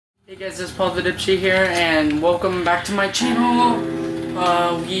Hey guys, it's Paul the Dipsy here, and welcome back to my channel.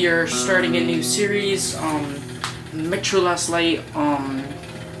 We are starting a new series, Metro Last Light.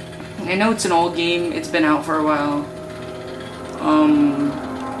 I know it's an old game, it's been out for a while.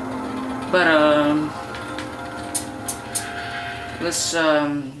 Let's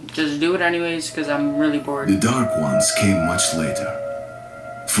just do it anyways, because I'm really bored. The Dark Ones came much later,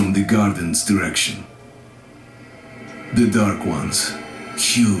 from the garden's direction. The Dark Ones,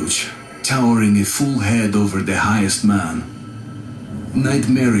 huge, towering a full head over the highest man.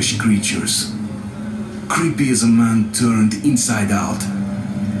 Nightmarish creatures, creepy as a man turned inside out.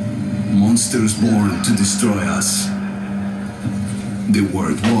 Monsters born to destroy us. The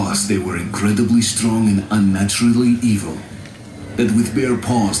word was they were incredibly strong and unnaturally evil, that with bare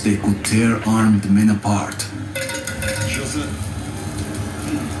paws they could tear armed men apart.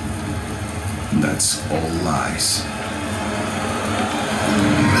 That's all lies.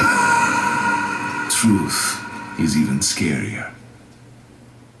 Truth is even scarier.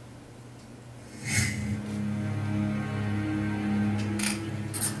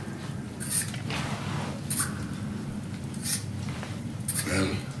 Well,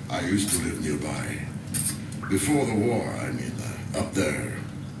 I used to live nearby. Before the war, I mean, up there.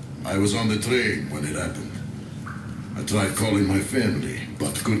 I was on the train when it happened. I tried calling my family,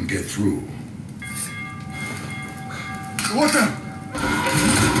 but couldn't get through. What the?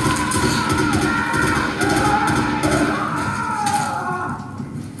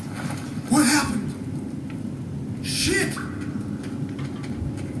 What happened? Shit!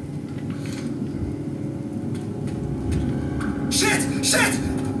 Shit! Shit!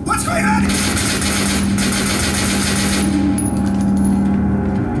 What's going on?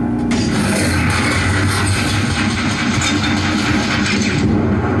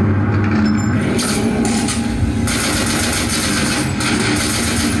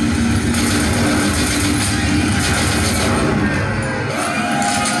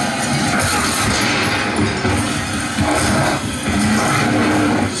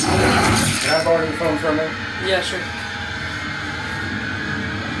 Can I borrow your phone for a minute? Yeah, sure.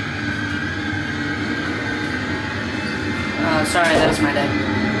 Sorry, that was my dad.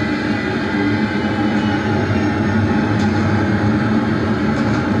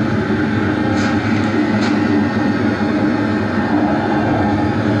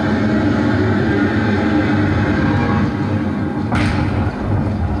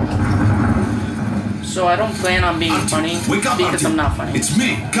 So I don't plan on being funny Wake up, because I'm not funny. It's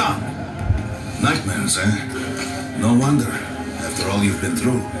me, God. Nightmares, eh? No wonder, after all you've been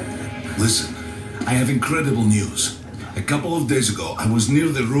through. Listen, I have incredible news. A couple of days ago, I was near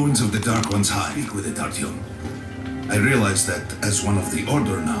the ruins of the Dark One's hive with the Artyom. I realized that, as one of the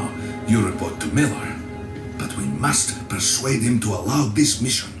Order now, you report to Miller. But we must persuade him to allow this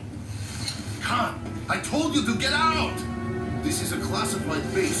mission. Khan, I told you to get out! This is a classified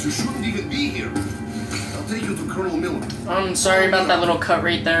base. You shouldn't even be here. I'll take you to Colonel Miller. I'm sorry about that little cut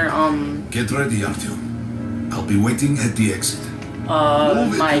right there. Get ready, Artyom. I'll be waiting at the exit.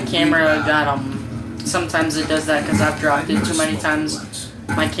 My camera got, sometimes it does that because I've dropped it too many times.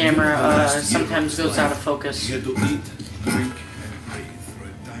 My camera, sometimes goes out of focus.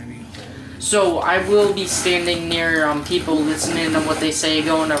 So, I will be standing near, people listening to what they say,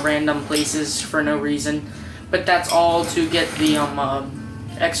 going to random places for no reason. But that's all to get the,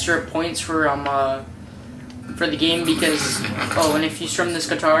 extra points for the game because, oh, and if you strum this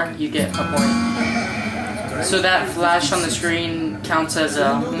guitar, you get a point. So that flash on the screen counts as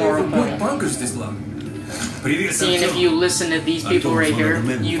a moral point. Seeing if you listen to these people right here,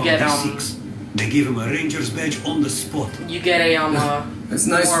 you get, they give him a ranger's badge on the spot. You get a, That's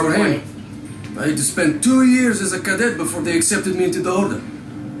nice for him. I had to spend 2 years as a cadet before they accepted me into the Order.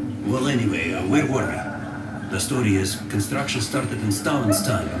 Well, anyway, where were we? The story is, construction started in Stalin's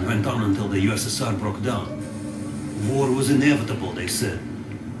time and went on until the USSR broke down. War was inevitable, they said.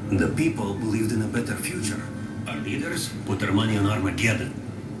 The people believed in a better future. Our leaders put their money on Armageddon.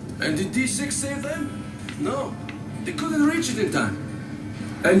 And did D6 save them? No. They couldn't reach it in time.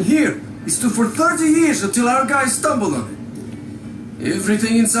 And here, it stood for 30 years until our guys stumbled on it.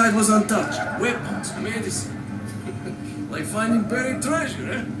 Everything inside was untouched. Weapons, medicine. Like finding buried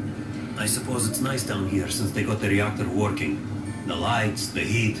treasure, eh? I suppose it's nice down here since they got the reactor working. The lights, the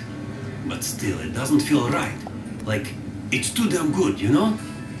heat. But still, it doesn't feel right. Like, it's too damn good, you know?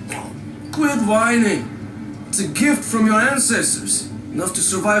 Quit whining. It's a gift from your ancestors. Enough to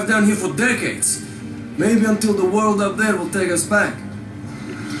survive down here for decades. Maybe until the world up there will take us back.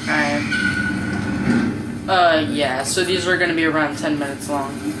 alright. Yeah, so these are gonna be around 10 minutes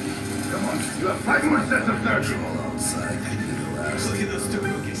long. Come on, you have 5 more sets of surgery. Look at those two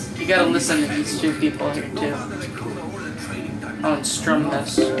cookies. You gotta listen to these two people here too. Oh, and strum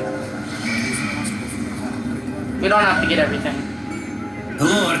this. We don't have to get everything.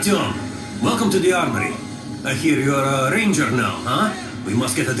 Hello, Artyom. Welcome to the armory. I hear you're a ranger now, huh? We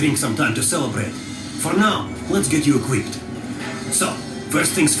must get a drink sometime to celebrate. For now, let's get you equipped. So,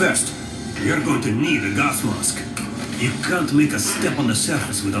 first things first. You're going to need a gas mask. You can't make a step on the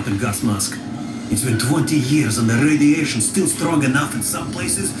surface without a gas mask. It's been 20 years and the radiation's still strong enough in some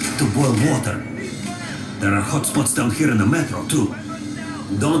places to boil water. There are hot spots down here in the metro, too.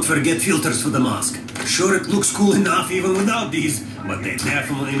 Don't forget filters for the mask. Sure, it looks cool enough even without these, but they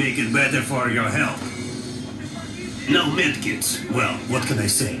definitely make it better for your health. Now medkits. Well, what can I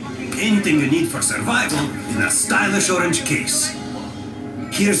say? Anything you need for survival in a stylish orange case.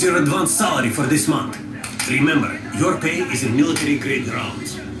 Here's your advance salary for this month. Remember, your pay is in military-grade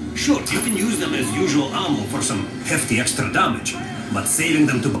rounds. Sure, you can use them as usual ammo for some hefty extra damage, but saving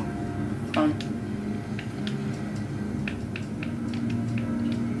them to...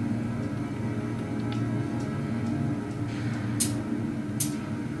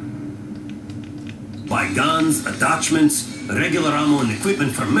 Buy guns, attachments, regular ammo and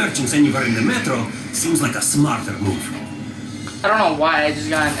equipment for merchants anywhere in the metro seems like a smarter move. I don't know why, I just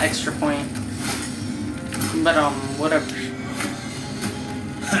got an extra point. But, whatever.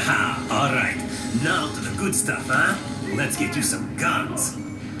 Haha, alright. Now to the good stuff, huh? Let's get you some guns.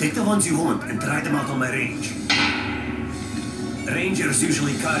 Take the ones you want and try them out on my range. Rangers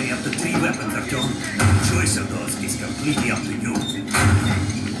usually carry up to 3 weapons, Artyom. The choice of those is completely up to you.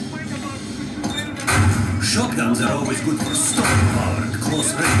 Shotguns are always good for stopping power at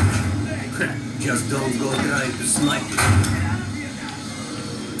close range. Just don't go trying to snipe it.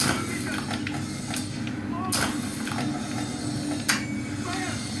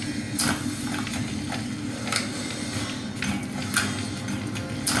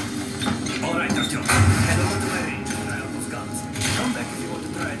 Alright, Artyom. Head over to my range and try out those guns. Come back if you want to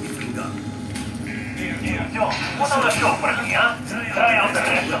try a different gun. Here, Artyom. Put on a show for me, huh? Try out the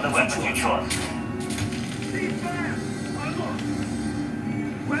rest of the weapons you chose.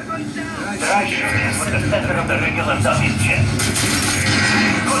 Try shooting with the center of the regular dummy's chest.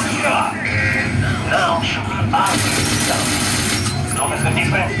 Good job. Now shoot the opposite dummy. Notice the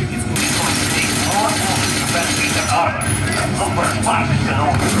difference? It's going to take more bullets to penetrate their armor. Look for a spot that's going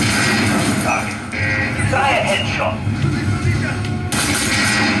over target. Try a headshot.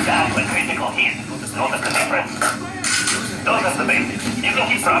 That's a critical hit. Notice the difference? Those are the basics. You can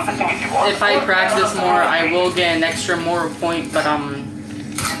keep practicing if you want. If I practice more, I will get an extra more point, but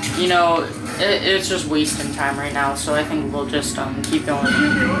you know, it's just wasting time right now, so I think we'll just keep going.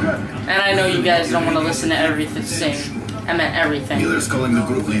 And I know you guys don't want to listen to everything. I meant everything. Miller's calling the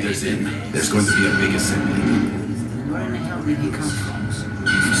group leaders in. There's going to be a big assembly. Where in the hell did he come from?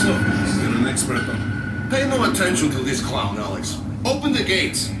 So, you're an expert on... Pay no attention to this clown, Alex. Open the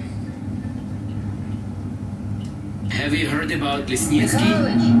gates. Have you heard about Lesnitsky?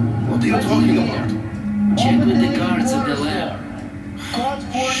 What are you talking about? Check with the guards at the lab. Code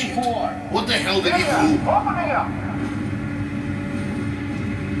 44. What the hell did he do? Opening up.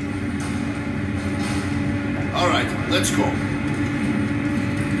 All right, let's go.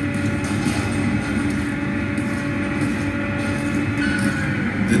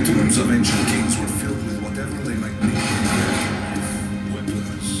 The tombs of ancient kings were filled with whatever they might be.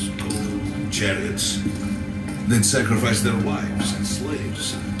 Weapons, gold, chariots. They'd sacrifice their wives and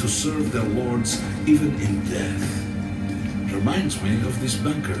slaves to serve their lords even in death. Reminds me of this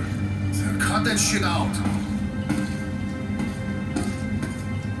bunker. Cut that shit out.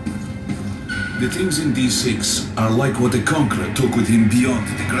 The things in D6 are like what the conqueror took with him beyond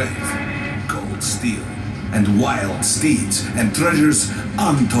the grave. Gold, steel, and wild steeds, and treasures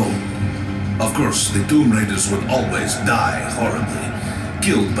untold. Of course, the Tomb Raiders would always die horribly,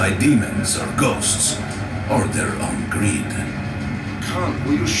 killed by demons or ghosts, or their own greed. Khan,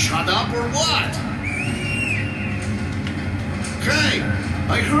 will you shut up or what? Hey,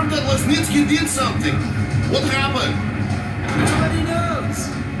 I heard that Lesnitsky did something. What happened? Nobody knows.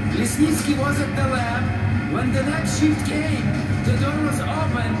 Lesnitsky was at the lab. When the night shift came, the door was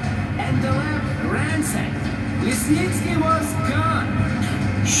open and the lab ransacked. Lesnitsky was gone.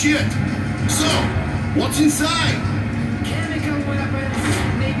 Shit! So, what's inside? Chemical weapons,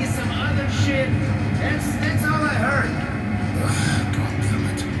 maybe some other shit. That's all I heard. God damn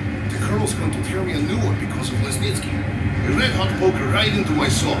it. The colonel's going to tear me a new one because of Lesnitsky. A red-hot poker right into my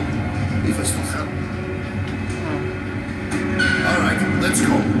soul. If I still have it. All right, let's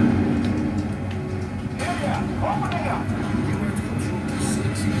go. Opening up.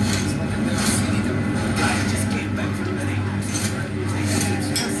 I just came back from the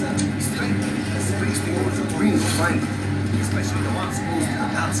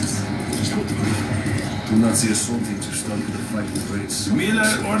glasses. Two Nazi assault teams are starting to fight with race.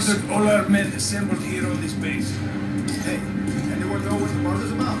 Miller ordered all our men assembled here on this base. Hey, anyone know what the war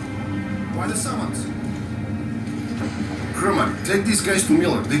is about? Why the summons? Crewman, take these guys to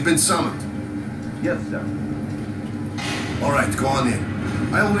Miller. They've been summoned. Yes, sir. All right, go on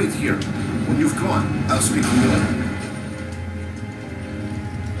in. I'll wait here. When you've gone, I'll speak to Miller.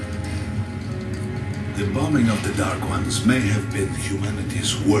 The bombing of the Dark Ones may have been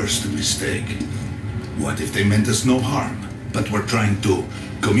humanity's worst mistake. What if they meant us no harm, but were trying to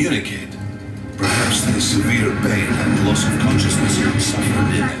communicate? Perhaps the severe pain and loss of consciousness you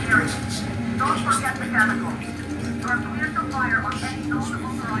suffered in their presence. Don't forget the chemicals. You are clear to fire on any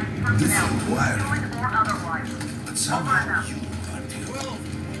unauthorized personnel, Different wire. fluid or otherwise. But somehow you, Artyom,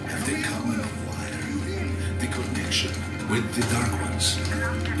 have the common wire, the connection with the Dark Ones.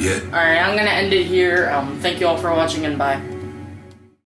 Yet Alright, I'm gonna end it here. Thank you all for watching and bye.